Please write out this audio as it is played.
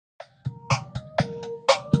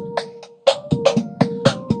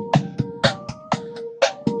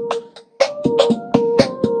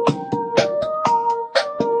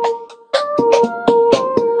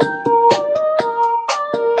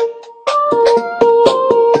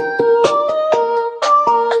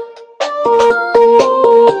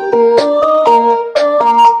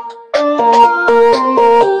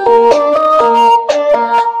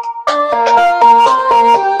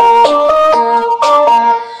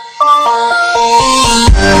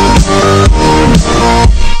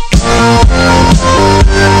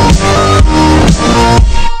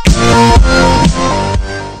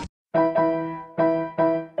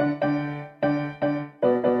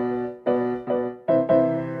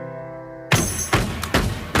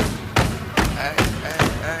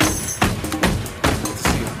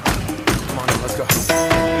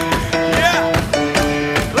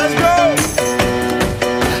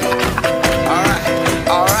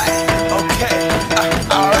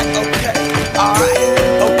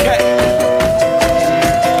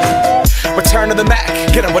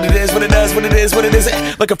Get on what it is, what it does, what it is, what it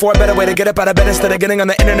isn't. Looking for a better way to get up out of bed instead of getting on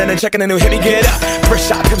the internet and checking a new hit. Me get up, first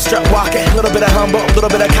shot, hip strut walking. A little bit of humble, a little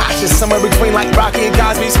bit of cautious. Somewhere between like Rocky and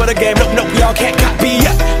Cosby's for the game. Nope, nope, y'all can't copy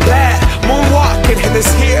up. Bad moonwalking, and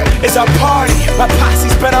this here is our party. My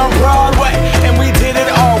posse's been on Broadway, and we did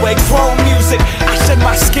it all way. Chrome music, I shed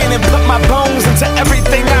my skin and put my bones into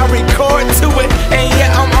everything I record to it. And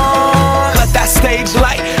yeah, I'm on. Let that stage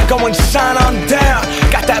light go and shine on down.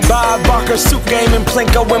 Got that Bob Barker suit game and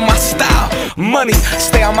Plinko in my style. Money,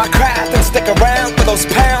 stay on my craft and stick around for those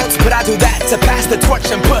pounds. But I do that to pass the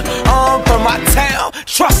torch and put on for my town.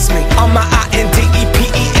 Trust me, on my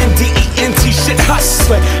INDEPENDENT shit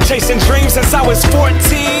hustling. Chasing dreams since I was 14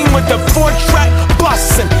 with the 4-track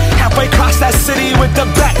bustin'. Halfway across that city with the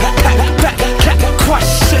back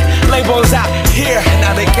crush shit. Labels out here,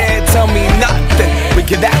 now they can't tell me nothing. We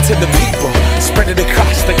give that to the people, spread it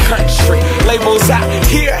across the country. Labels out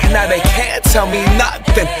here, now they can't tell me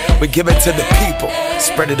nothing. We give it to the people,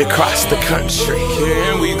 spread it across the country.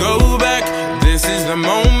 Can we go back? This is the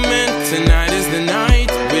moment, tonight is the night.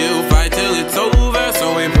 We'll fight till it's over,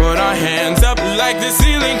 so we put our hands up like the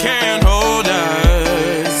ceiling can't hold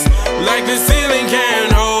us. Like the ceiling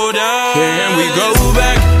can't hold us. Can we go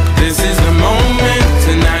back? This is the moment,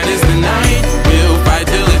 tonight is the night. We'll fight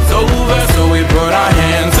till it's over, so we put our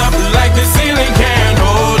hands up like the ceiling can't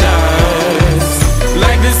hold us.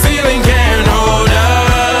 Like the ceiling can't hold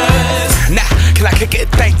us. Nah, can I kick it?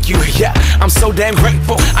 Thank you, yeah, I'm so damn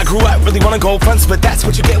grateful. I grew up really wanna go fronts, but that's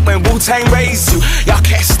what you get when Wu-Tang raised you. Y'all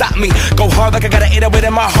can't stop me, go hard like I got an 808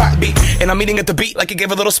 in my heartbeat. And I'm eating at the beat like it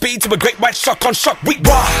gave a little speed to a great white shark on shark week.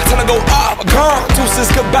 Raw, time to go off, gone,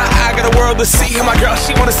 deuces goodbye. I got a world to see, and my girl,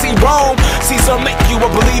 she wanna see Rome. Caesar make you a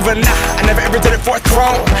believer, nah, I never ever did it for a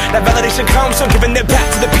throne. That validation comes from giving it back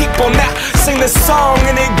to the people. Now, sing this song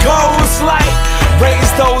and it goes like,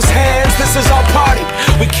 raise those hands, this is our party.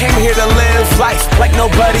 We came here to live life like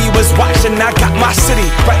nobody was watching. I got my city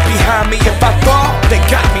right behind me. If I fall, they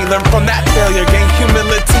got me. Learn from that failure, gain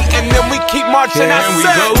humility, and then we keep marching. Can we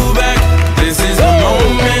go back? This is the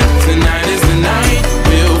moment, tonight is the night.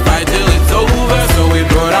 We'll fight till it's over, so we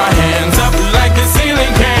put our hands up like the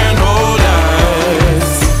ceiling can't hold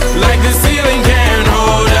us. Like the ceiling can't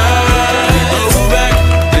hold us. We go back.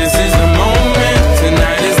 This is the moment,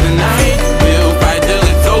 tonight is the night. We'll fight till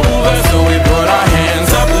it's over, so we put our hands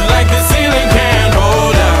up like the ceiling can't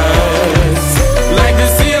hold us. Like the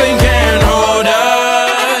ceiling can't hold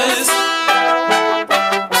us.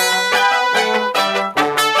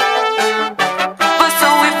 So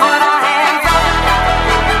we put our hands up.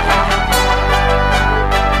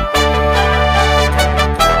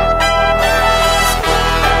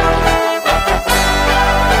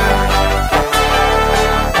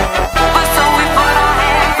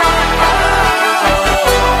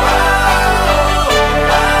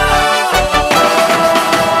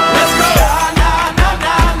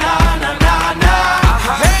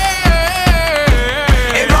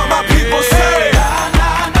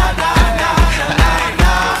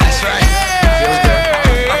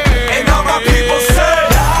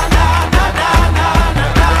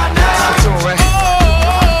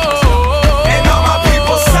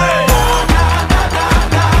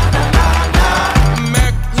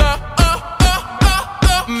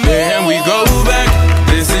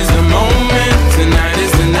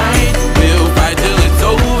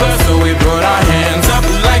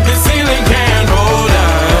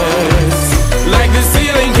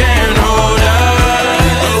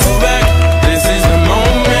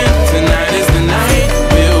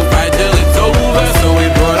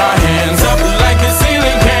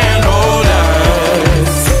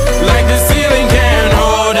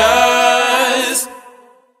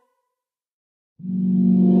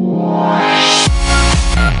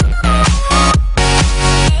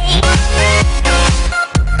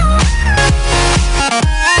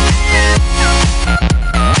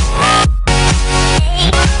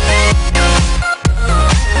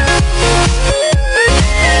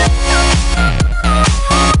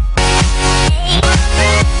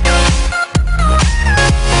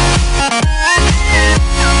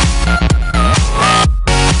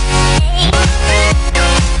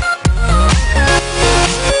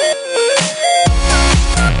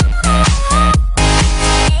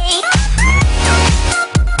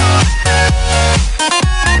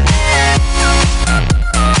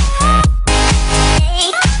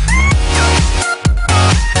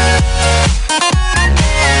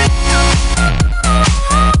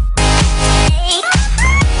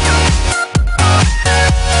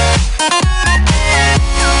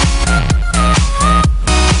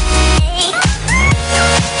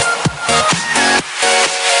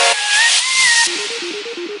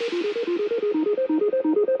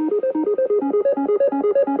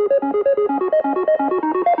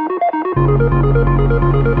 Thank you.